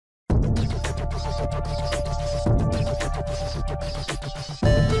Hello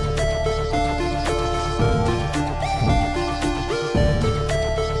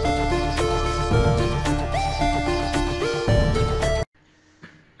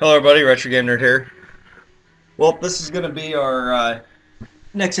everybody, Retro Game Nerd here. Well, this is going to be our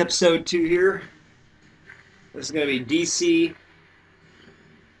next episode 2 here. This is going to be DC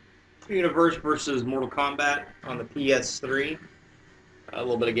Universe versus Mortal Kombat on the PS3. A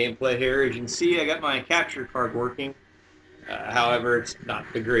little bit of gameplay here. As you can see, I got my capture card working. However, it's not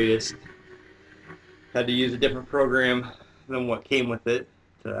the greatest. Had to use a different program than what came with it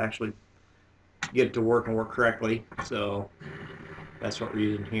to actually get it to work and work correctly. So that's what we're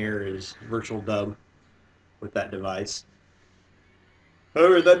using here is Virtual Dub with that device.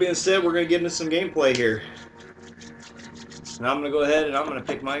 However, with that being said, we're going to get into some gameplay here. Now I'm going to go ahead and I'm going to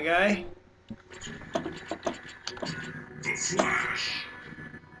pick my guy. The Flash.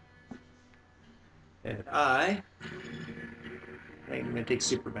 And I think I'm going to take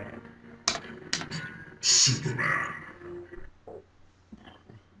Superman. Superman.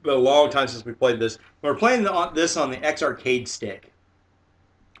 Been a long time since we played this. We're playing this on the X Arcade stick.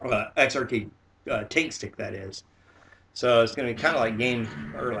 X Arcade tank stick, that is. So it's going to be kind of like game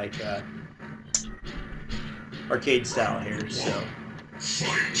or like arcade style here. So.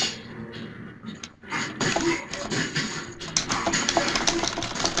 Fight.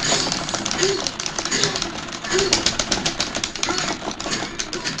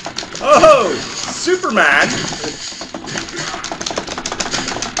 Oh, Superman!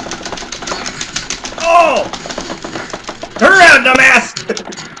 Oh! Turn around, dumbass!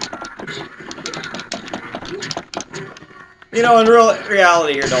 You know, in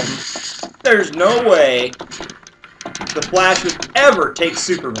reality here, Dalton, there's no way the Flash would ever take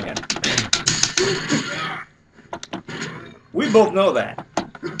Superman. We both know that.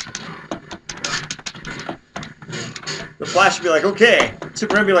 The Flash would be like, okay.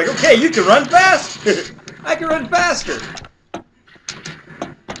 Superman would be like, okay, you can run fast. I can run faster.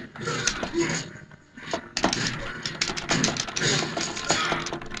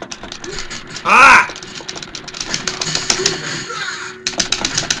 Ah!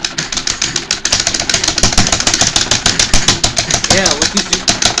 Yeah, look at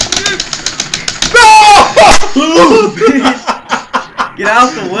No! Get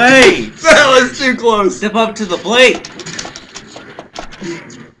out the way! That was too close. Step up to the plate!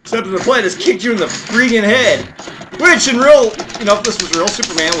 Step to the plate has kicked you in the freaking head. Which in real, you know, if this was real,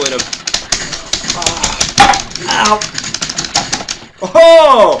 Superman would have. Ow!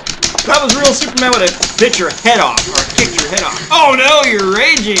 Oh! If that was real, Superman would have bit your head off or kicked your head off. Oh no, you're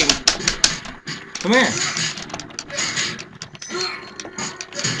raging! Come here.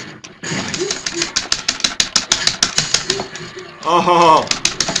 Oh!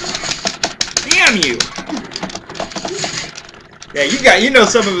 Damn you! Yeah, you know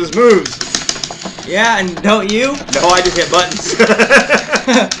some of his moves. Yeah, and don't you? No, I just hit buttons.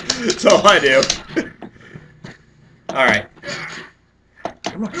 That's all I do. Alright.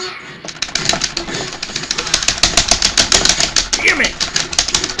 Come on. Damn it!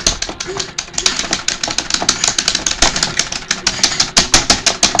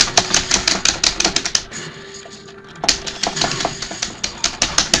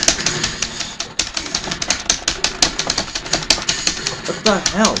 What the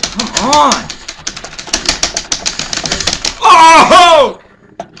hell? Come on! Oh!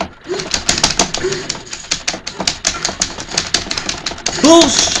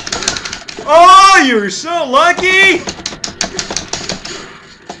 Bullshit! Oh, you were so lucky!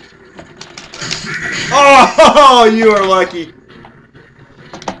 Oh, you are lucky.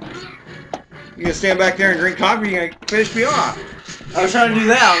 You gonna stand back there and drink coffee? You gonna finish me off? I was trying to do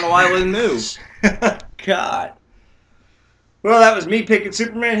that. I don't know why I wouldn't move. God. Well, that was me picking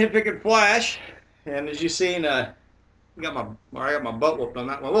Superman, him picking Flash, and as you've seen, I got my butt whooped on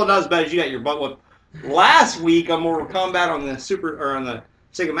that one. Well, not as bad as you got your butt whooped last week on Mortal Kombat on the on the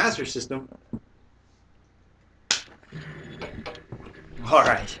Sega Master System. All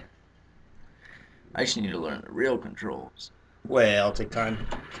right. I just need to learn the real controls. Well, it'll take time.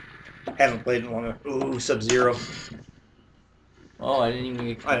 Haven't played it long enough. Ooh, Sub-Zero. Oh, I didn't even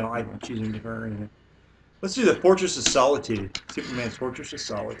get... I know, I'm choosing different or anything. Let's do the Fortress of Solitude. Superman's Fortress of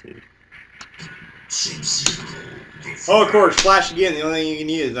Solitude. Oh, of course, Flash again, the only thing you can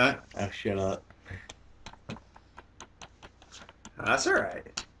use, huh? Oh, shut up. That's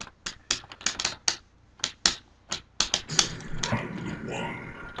alright.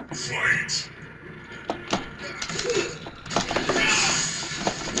 Fight.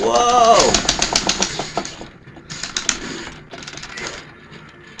 Whoa!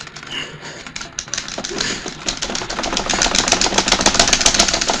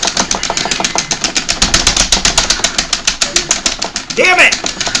 Damn it!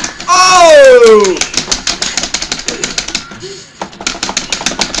 Oh!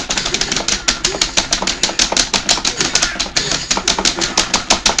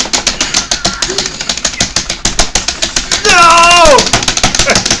 No!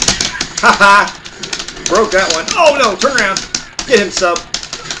 Haha! Broke that one. Oh no! Turn around. Get him, sub.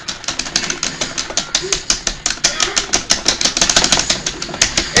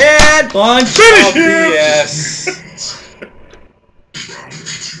 And Bunch finish of him! BS.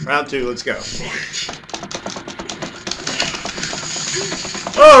 Round 2, let's go.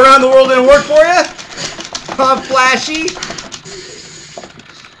 Oh, around the world didn't work for you? Huh, Flashy?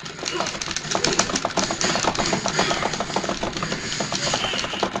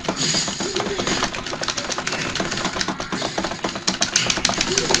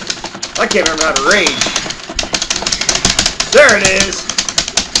 I can't remember how to rage. There it is.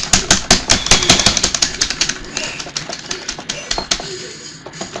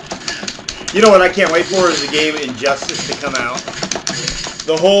 You know what I can't wait for is the game Injustice to come out.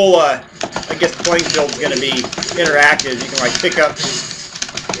 The whole, I guess, playing field is going to be interactive. You can, like, pick up,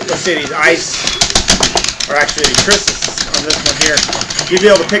 let's say, these ice, or actually crystals on this one here. You'll be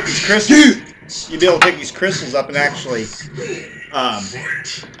able to pick these crystals. You'll be able to pick these crystals up and actually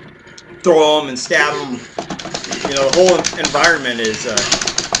throw them and stab them. You know, the whole environment is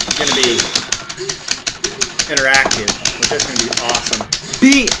going to be interactive, which is going to be awesome.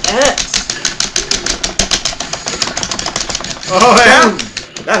 BS. Oh yeah,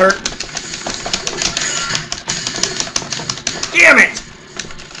 that hurt. Damn it!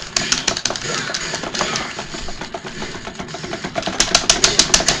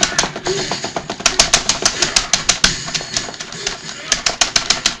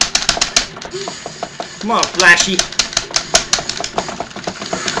 Come on, Flashy.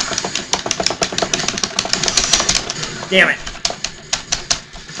 Damn it.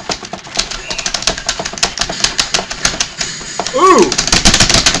 Ooh!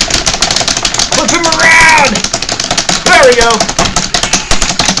 Flip him around! There we go!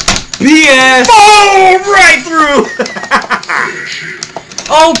 BS. Oh, right through!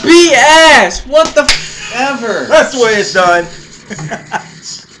 Oh, BS. What the ever? That's the way it's done.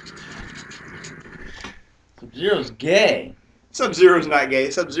 Sub-Zero's gay. Sub-Zero's not gay.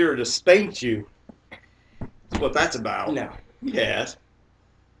 Sub-Zero just spanked you. That's what that's about. No. Yes.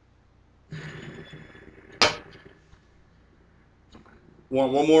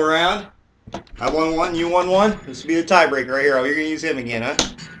 Want one more round? I won one, you won one. This will be the tiebreaker right here. Oh, you're going to use him again, huh?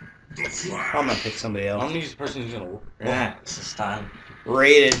 I'm going to pick somebody else. I'm gonna use the person who's gonna relax this time.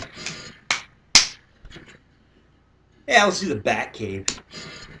 Rated. Yeah, let's do the Batcave.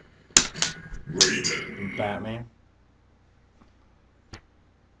 Rated. Batman.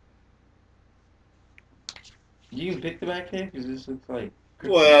 You can pick the Batcave because this looks like.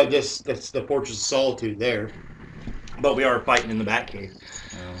 Well, that's the Fortress of Solitude there. But we are fighting in the Batcave.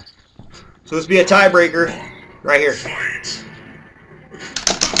 Oh. So this will be a tiebreaker right here. Fight.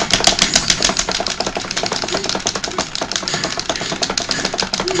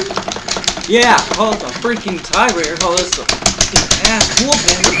 Yeah, call it a freaking tiebreaker. Call this a freaking ass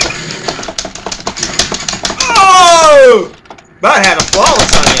whooping. Oh! About had a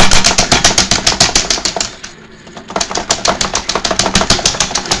flawless on you.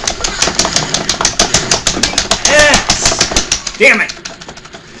 Yes! Damn it!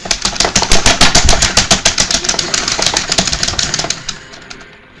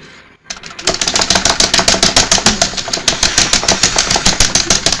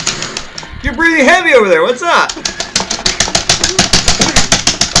 You're breathing heavy over there. What's up?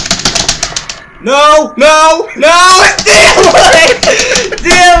 No! No! No! Damn it!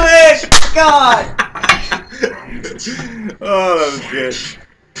 Damn it! God! Oh, that was good.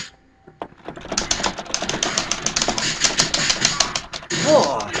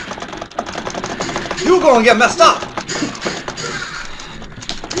 Oh. You're gonna get messed up.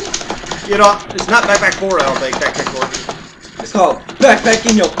 You know, it's not backpack forward, I don't think. Backpack forward. It's called backpack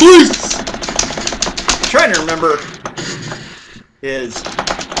in your face. I'm trying to remember his.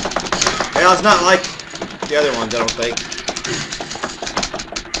 Yeah, it's not like the other ones, I don't think.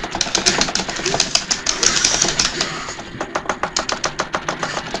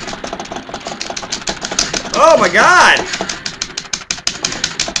 Oh my God!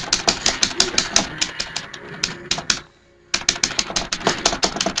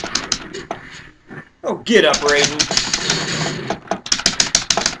 Oh, get up, Raiden.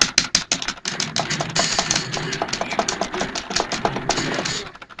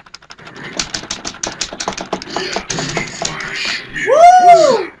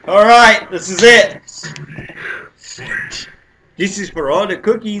 Woo! All right, this is it. Fight. This is for all the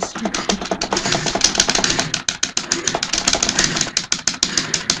cookies.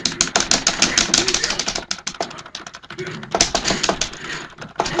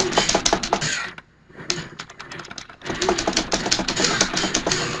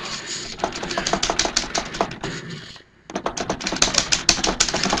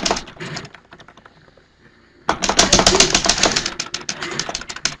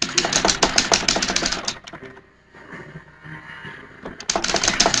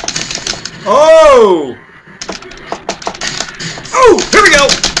 Oh! Oh! Here we go!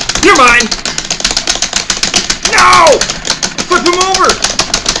 You're mine! No! Flip him over!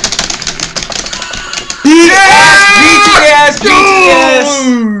 BTS!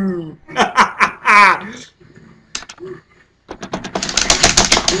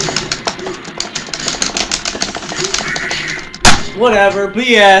 Whatever,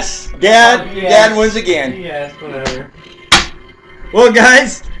 BS. Dad wins again. BS, whatever. Well,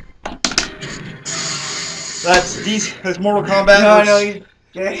 guys, that's Mortal Kombat. No, I know you're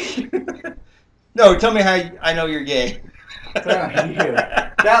gay. No, tell me how I know you're gay.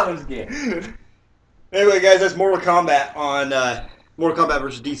 That was gay. Anyway, guys, that's Mortal Kombat on Mortal Kombat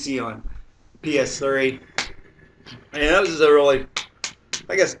versus DC on PS3. And that was a really,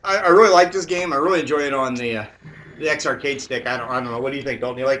 I guess I really like this game. I really enjoy it on the X arcade stick. I don't know. What do you think,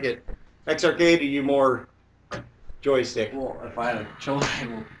 Dalton? You like it X arcade? Or you more joystick? Well, if I had a controller, I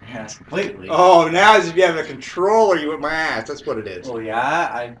would ask completely. Oh, now as if you have a controller, you whip my ass. That's what it is. Well, yeah,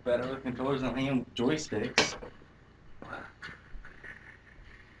 I better with controllers than I am with joysticks.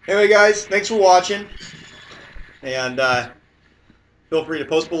 Anyway, guys, thanks for watching. And feel free to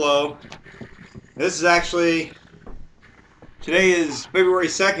post below. This is actually, today is February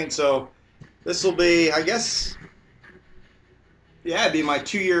 2nd, so this will be, I guess, yeah, it'd be my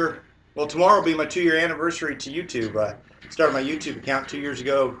 2-year, well, tomorrow will be my 2-year anniversary to YouTube. Started my YouTube account 2 years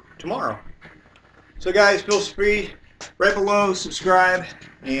ago tomorrow. So, guys, feel free, right below, subscribe,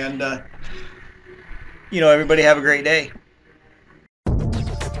 and, everybody have a great day.